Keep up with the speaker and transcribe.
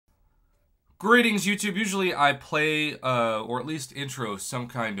Greetings, YouTube. Usually I play, or at least intro, some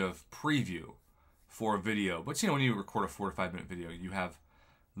kind of preview for a video. But, you know, when you record a 4 to 5 minute video, you have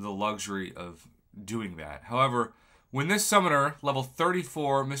the luxury of doing that. However, when this summoner, level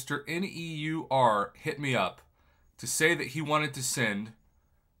 34, Mr. NEUR, hit me up to say that he wanted to send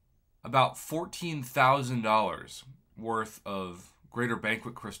about $14,000 worth of Greater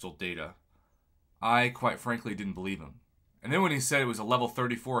Banquet Crystal data, I, quite frankly, didn't believe him. And then when he said it was a level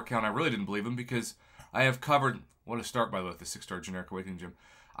 34 account, I really didn't believe him because I have covered... What a start, by the way, with the 6-star generic awakening gym.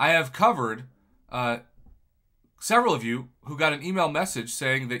 I have covered several of you who got an email message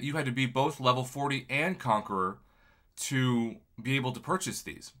saying that you had to be both level 40 and Conqueror to be able to purchase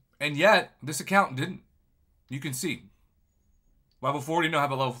these. And yet, this account didn't. You can see. Level 40, no, how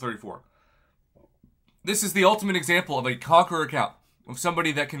about level 34? This is the ultimate example of a Conqueror account, of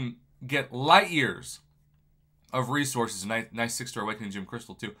somebody that can get light years of resources. Nice 6-star awakening gym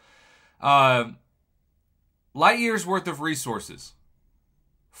crystal too. Light years worth of resources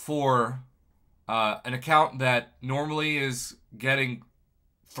for an account that normally is getting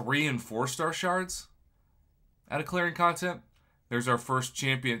 3 and 4-star shards out of clearing content. There's our first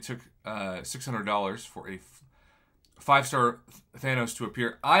champion. It took $600 for a 5-star Thanos to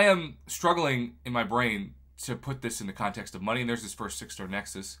appear. I am struggling in my brain to put this in the context of money. And there's this first 6-star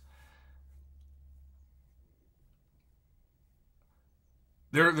Nexus.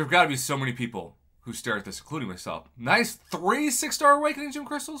 There've got to be so many people who stare at this, including myself. Nice 3 6-star awakening gym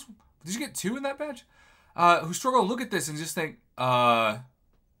crystals. Did you get 2 in that batch? Who struggle to look at this and just think, can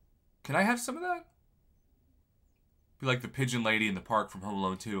I have some of that? Be like the pigeon lady in the park from Home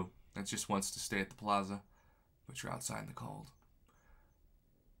Alone 2 that just wants to stay at the plaza, but you're outside in the cold.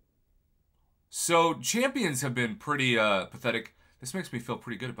 So champions have been pretty pathetic. This makes me feel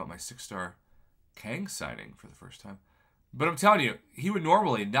pretty good about my 6-star Kang signing for the first time. But I'm telling you, he would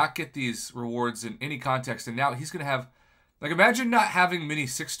normally not get these rewards in any context, and now he's going to have... Like, imagine not having many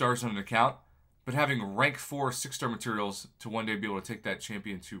 6-stars on an account, but having rank 4 6-star materials to one day be able to take that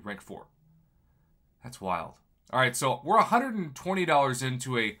champion to rank 4. That's wild. All right, so we're $120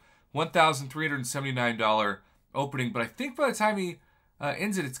 into a $1,379 opening, but I think by the time he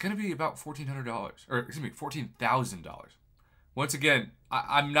ends it, it's going to be about $1,400. Or, excuse me, $14,000. Once again,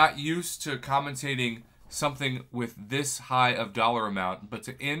 I'm not used to commentating something with this high of dollar amount, but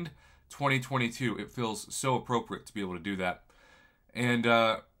to end 2022, it feels so appropriate to be able to do that. And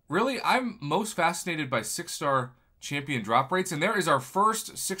really, I'm most fascinated by 6-star champion drop rates, and there is our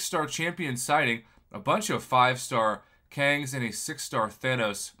first 6-star champion sighting, a bunch of 5-star Kangs and a 6-star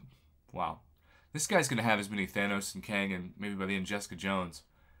Thanos. Wow. This guy's going to have as many Thanos and Kang, and maybe by the end Jessica Jones,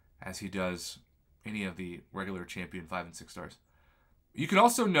 as he does any of the regular champion 5 and 6 stars. You can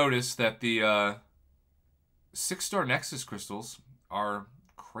also notice that the 6-star Nexus crystals are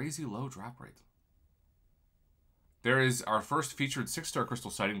crazy low drop rates. There is our first featured 6-star crystal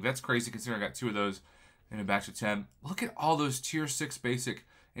sighting. That's crazy considering I got 2 of those in a batch of 10. Look at all those tier 6 basic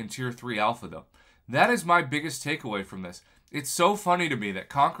and tier 3 alpha though. That is my biggest takeaway from this. It's so funny to me that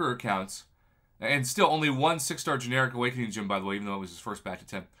Conqueror accounts, and still only 1 6-star generic awakening gym by the way, even though it was his first batch of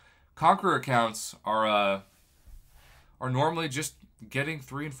 10. Conqueror accounts are normally just getting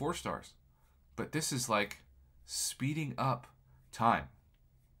 3 and 4 stars. But this is like speeding up time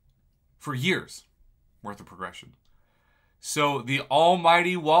for years worth of progression. So the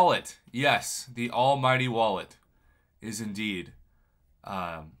almighty wallet, yes, the almighty wallet is indeed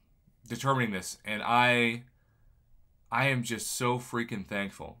determining this. And I am just so freaking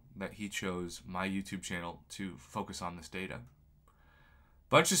thankful that he chose my YouTube channel to focus on this data.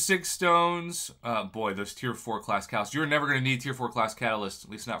 Bunch of 6 stones. Boy, those tier 4 class catalysts. You're never going to need tier 4 class catalysts,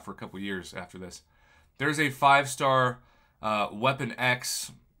 at least not for a couple years after this. There's a 5-star Weapon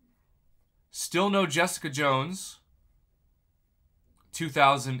X. Still no Jessica Jones.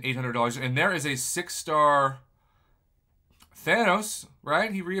 $2,800. And there is a 6-star Thanos,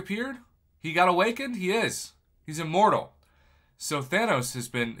 right? He reappeared? He got awakened? He is. He's immortal. So Thanos has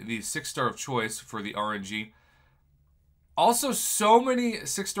been the 6-star of choice for the RNG. Also, so many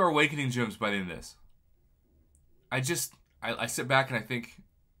 6-star awakening gems by the end of this. I sit back and I think,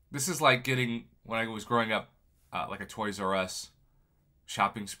 this is like getting, when I was growing up, like a Toys R Us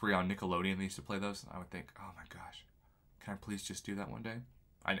shopping spree on Nickelodeon. They used to play those. I would think, oh my gosh, can I please just do that one day?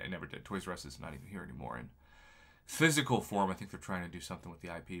 I never did. Toys R Us is not even here anymore. In physical form, I think they're trying to do something with the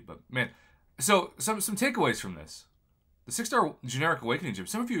IP. But man, so some takeaways from this. The 6-star generic awakening gem.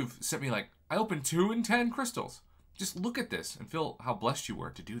 Some of you have sent me like, I opened 2 and 10 crystals. Just look at this and feel how blessed you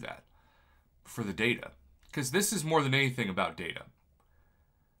were to do that for the data. Because this is more than anything about data.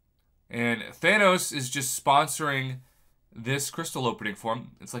 And Thanos is just sponsoring this crystal opening for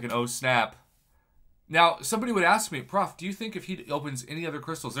him. It's like an oh snap Now, somebody would ask me, Prof, do you think if he opens any other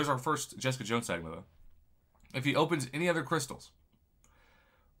crystals, there's our first Jessica Jones sighting, by the way. If he opens any other crystals,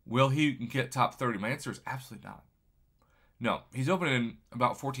 will he get top 30? My answer is absolutely not. No, he's opening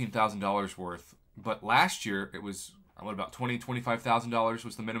about $14,000 worth, but last year it was about $25,000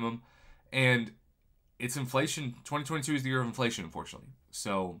 was the minimum, and it's inflation. 2022 is the year of inflation, unfortunately.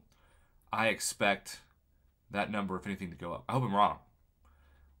 So I expect that number, if anything, to go up. I hope I'm wrong.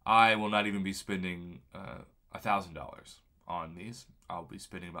 I will not even be spending $1,000 on these. I'll be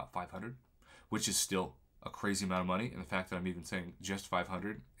spending about $500, which is still a crazy amount of money. And the fact that I'm even saying just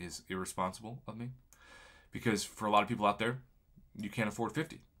 $500 is irresponsible of me, because for a lot of people out there, you can't afford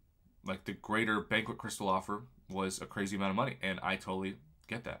 $50. Like the greater Banquet crystal offer was a crazy amount of money, and I totally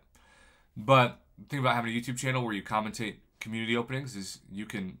get that. But the thing about having a YouTube channel where you commentate community openings is you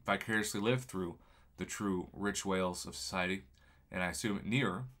can vicariously live through the true rich whales of society. And I assume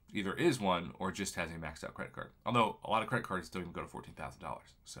Near either is one or just has a maxed out credit card. Although a lot of credit cards don't even go to $14,000.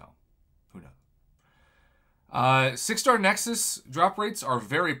 So who knows? 6-star Nexus drop rates are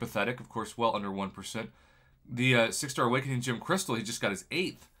very pathetic. Of course, well under 1%. The 6-star Awakening Gem Crystal, he just got his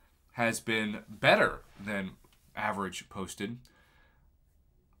 8th, has been better than average posted.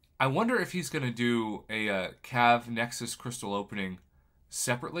 I wonder if he's going to do a Cav Nexus crystal opening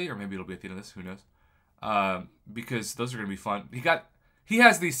separately, or maybe it'll be at the end of this. Who knows? Because those are going to be fun. He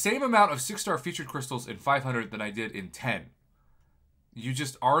has the same amount of 6-star featured crystals in 500 than I did in 10. You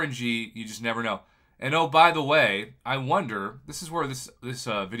just RNG. You just never know. And oh, by the way, I wonder. This is where this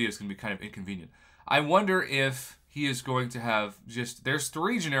video is going to be kind of inconvenient. I wonder if he is going to have just. There's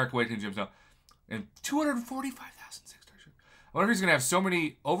 3 generic Awakening Gems now, and 245,000 6-star. I wonder if he's going to have so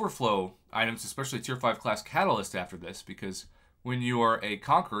many overflow items, especially Tier 5 class Catalyst after this, because when you are a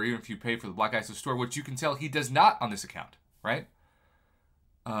Conqueror, even if you pay for the Black Ice store, which you can tell he does not on this account, right?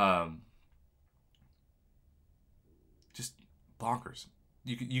 Just bonkers.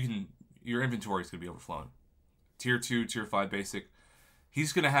 Your inventory is going to be overflowing. Tier 2, Tier 5 basic.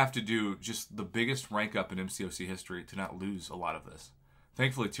 He's going to have to do just the biggest rank up in MCOC history to not lose a lot of this.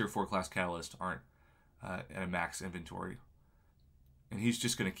 Thankfully, Tier 4 class Catalyst aren't at a max inventory. And he's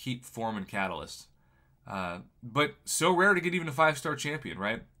just going to keep forming Catalyst. But so rare to get even a 5-star champion,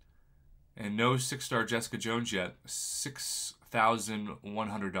 right? And no 6-star Jessica Jones yet.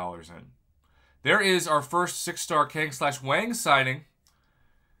 $6,100 in. There is our first 6-star Kang/Wang sighting.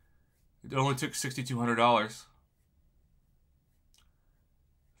 It only took $6,200.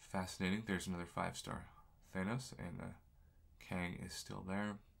 Fascinating. There's another 5-star Thanos, and Kang is still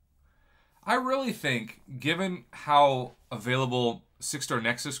there. I really think, given how available 6-star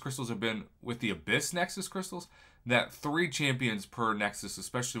Nexus crystals have been with the Abyss Nexus crystals, that 3 champions per Nexus,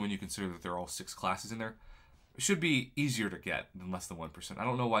 especially when you consider that there are all 6 classes in there, should be easier to get than less than 1%. I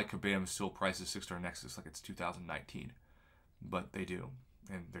don't know why Kabam still prices 6-star Nexus like it's 2019, but they do,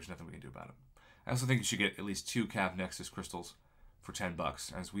 and there's nothing we can do about it. I also think you should get at least 2 Cav Nexus crystals for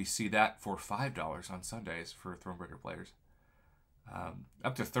 $10, as we see that for $5 on Sundays for Thronebreaker players.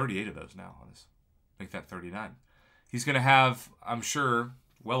 Up to 38 of those now. Let's make that 39. He's going to have, I'm sure,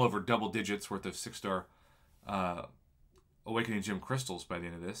 well over double digits worth of 6-star Awakening Gem crystals by the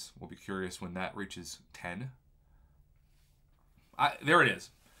end of this. We'll be curious when that reaches 10. There it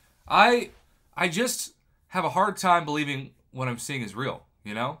is. I just have a hard time believing what I'm seeing is real,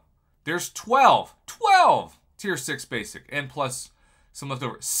 you know? There's 12 Tier 6 basic, and plus some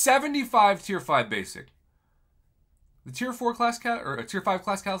leftover. 75 Tier 5 basic. The Tier 4 class or Tier 5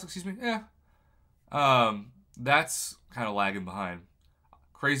 class Catalyst, excuse me. Yeah. That's kind of lagging behind.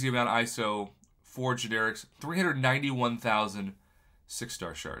 Crazy amount of ISO, 4 generics, 391,000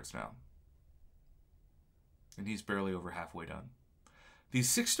 6-star shards now. And he's barely over halfway done.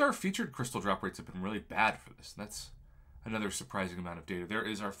 These 6-star featured crystal drop rates have been really bad for this. That's another surprising amount of data. There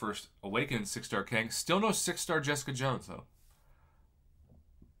is our first Awakened 6-star Kang. Still no 6-star Jessica Jones, though.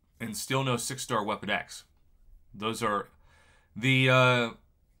 And still no 6-star Weapon X. Those are the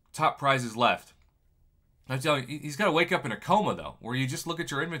top prizes left. I'm telling you, he's got to wake up in a coma, though, where you just look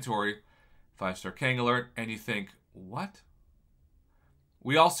at your inventory, 5-star Kang alert, and you think, what?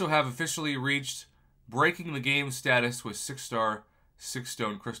 We also have officially reached breaking the game status with 6-star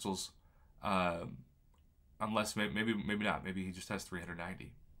 6-stone crystals. Unless, maybe not. Maybe he just has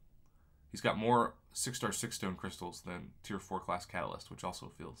 390. He's got more 6-star 6-stone crystals than Tier 4 class Catalyst, which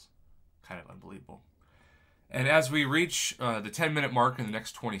also feels kind of unbelievable. And as we reach the 10-minute mark in the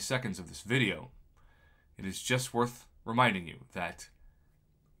next 20 seconds of this video, it is just worth reminding you that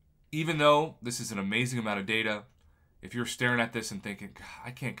even though this is an amazing amount of data, if you're staring at this and thinking, God,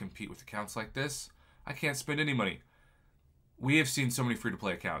 I can't compete with accounts like this, I can't spend any money. We have seen so many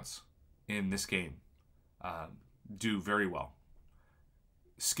free-to-play accounts in this game do very well.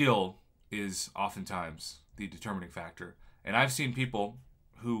 Skill is oftentimes the determining factor. And I've seen people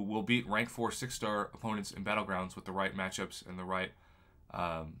who will beat rank 4 6-star opponents in Battlegrounds with the right matchups and the right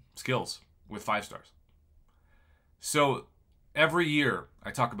skills with 5 stars. So every year,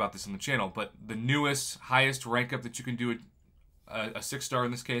 I talk about this on the channel, but the newest, highest rank up that you can do, a 6-star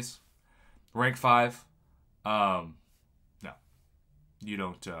in this case, rank 5, no. You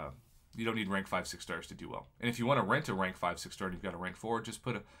don't need rank 5 6-stars to do well. And if you want to rent a rank 5 6-star and you've got a rank 4, just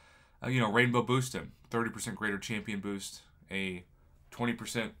put a rainbow boost in. 30% greater champion boost, a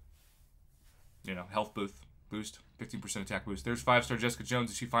 20% health boost, 15% attack boost. There's 5-star Jessica Jones.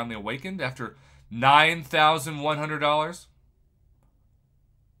 Is she finally awakened after $9,100?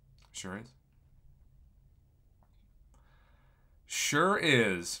 Sure is. Sure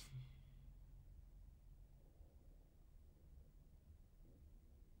is.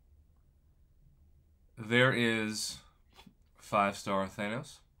 There is 5-star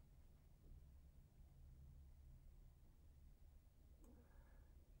Thanos.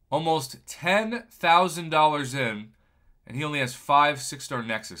 Almost $10,000 in, and he only has 5 6-star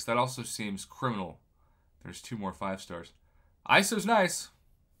Nexus. That also seems criminal. There's 2 more 5 stars. ISO's nice.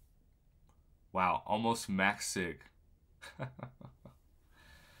 Wow, almost max sig.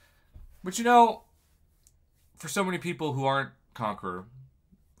 But for so many people who aren't Conqueror,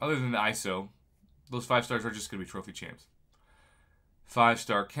 other than the ISO, those 5 stars are just going to be trophy champs.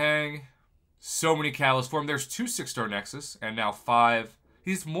 5-star Kang. So many catalysts for him. There's 2 6-star Nexus, and now 5.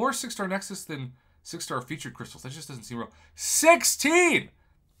 He's more 6-star Nexus than 6-star featured crystals. That just doesn't seem real. 16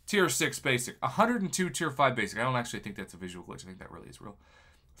 tier 6 basic. 102 tier 5 basic. I don't actually think that's a visual glitch. I think that really is real.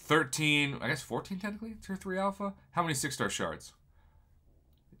 13, I guess 14 technically, tier 3 alpha. How many 6-star shards?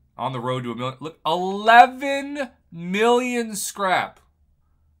 On the road to 1 million. Look, 11 million scrap.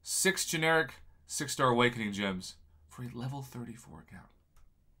 6 generic 6-star awakening gems for a level 34 account.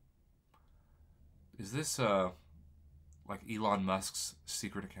 Is this like Elon Musk's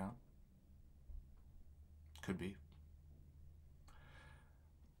secret account? Could be.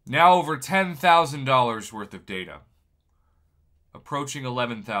 Now over $10,000 worth of data. Approaching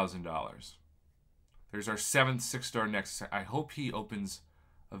 $11,000. There's our 7th 6-star Nexus. I hope he opens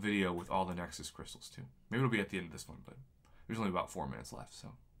a video with all the Nexus crystals too. Maybe it'll be at the end of this one, but there's only about 4 minutes left, so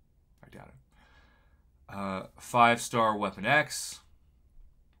I doubt it. 5-star Weapon X.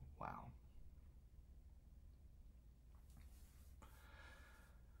 Wow.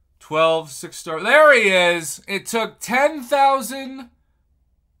 12 6-star. There he is. It took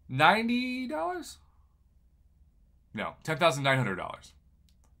 $10,090. No, $10,900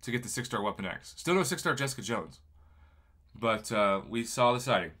 to get the 6-star Weapon X. Still no 6-star Jessica Jones. But we saw the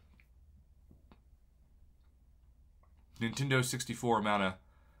sighting. Nintendo 64 amount of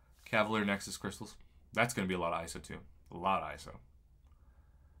Cavalier Nexus crystals. That's going to be a lot of ISO too. A lot of ISO.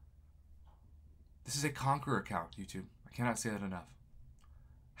 This is a Conqueror account, YouTube. I cannot say that enough.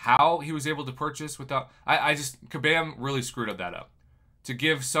 How he was able to purchase without... Kabam really screwed up that up. To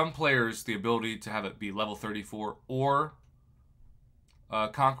give some players the ability to have it be level 34 or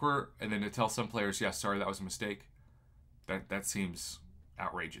Conqueror, and then to tell some players, yeah, sorry, that was a mistake. That seems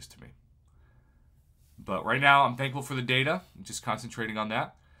outrageous to me. But right now, I'm thankful for the data. I'm just concentrating on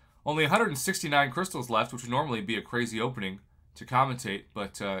that. Only 169 crystals left, which would normally be a crazy opening to commentate.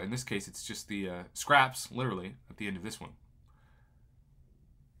 But in this case, it's just the scraps, literally, at the end of this one.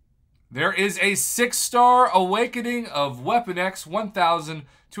 There is a 6-star Awakening of Weapon X,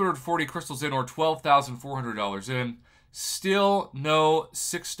 1,240 crystals in, or $12,400 in. Still no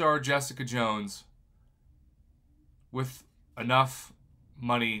 6-star Jessica Jones with enough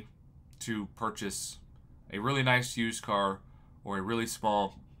money to purchase a really nice used car or a really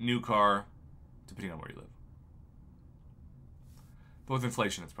small new car, depending on where you live. But with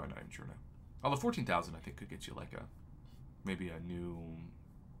inflation, it's probably not even true now. Although 14,000, I think, could get you like maybe a new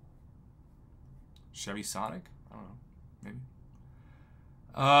Chevy Sonic? I don't know. Maybe.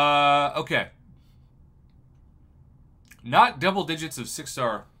 Okay. Not double digits of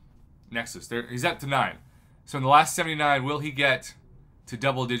 6-star Nexus. He's up to 9. So in the last 79, will he get to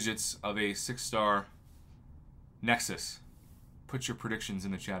double digits of a 6-star Nexus? Put your predictions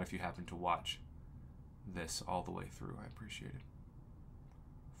in the chat if you happen to watch this all the way through. I appreciate it.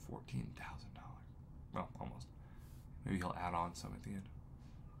 $14,000. Well, almost. Maybe he'll add on some at the end.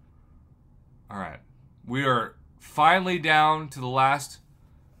 All right. We are finally down to the last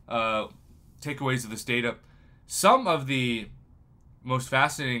takeaways of this data. Some of the most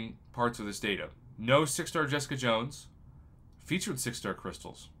fascinating parts of this data. No 6-star Jessica Jones. Featured 6-star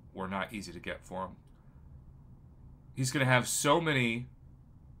crystals were not easy to get for him. He's going to have so many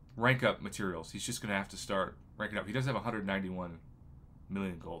rank up materials. He's just going to have to start ranking up. He does have 191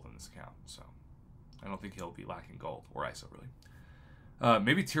 million gold in this account, so I don't think he'll be lacking gold or ISO, really.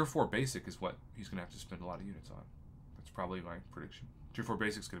 Maybe tier 4 basic is what he's going to have to spend a lot of units on. That's probably my prediction. Tier 4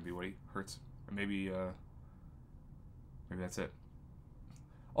 basic is going to be what he hurts. Or maybe that's it.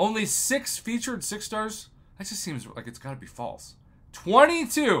 Only 6 featured 6 stars? That just seems like it's got to be false.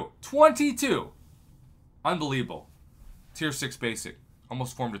 22! 22! Unbelievable. Tier 6 basic.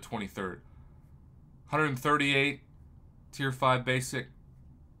 Almost formed a 23rd. 138. Tier 5 basic.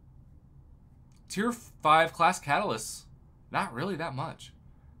 Tier 5 class catalysts. Not really that much.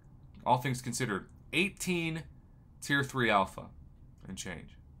 All things considered. 18 Tier 3 alpha and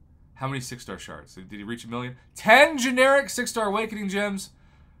change. How many 6-star shards? Did he reach 1 million? 10 generic 6-star awakening gems.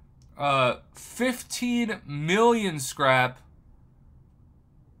 15 million scrap.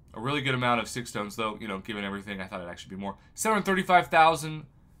 A really good amount of 6 stones, though. You know, given everything, I thought it'd actually be more. 735,000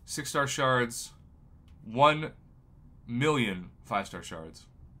 6-star shards. 1 million 5-star shards.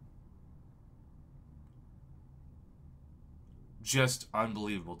 Just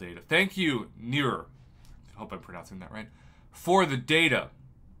unbelievable data. Thank you, Near. I hope I'm pronouncing that right. For the data.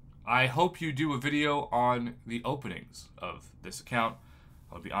 I hope you do a video on the openings of this account.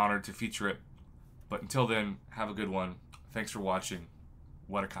 I would be honored to feature it. But until then, have a good one. Thanks for watching.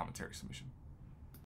 What a commentary submission.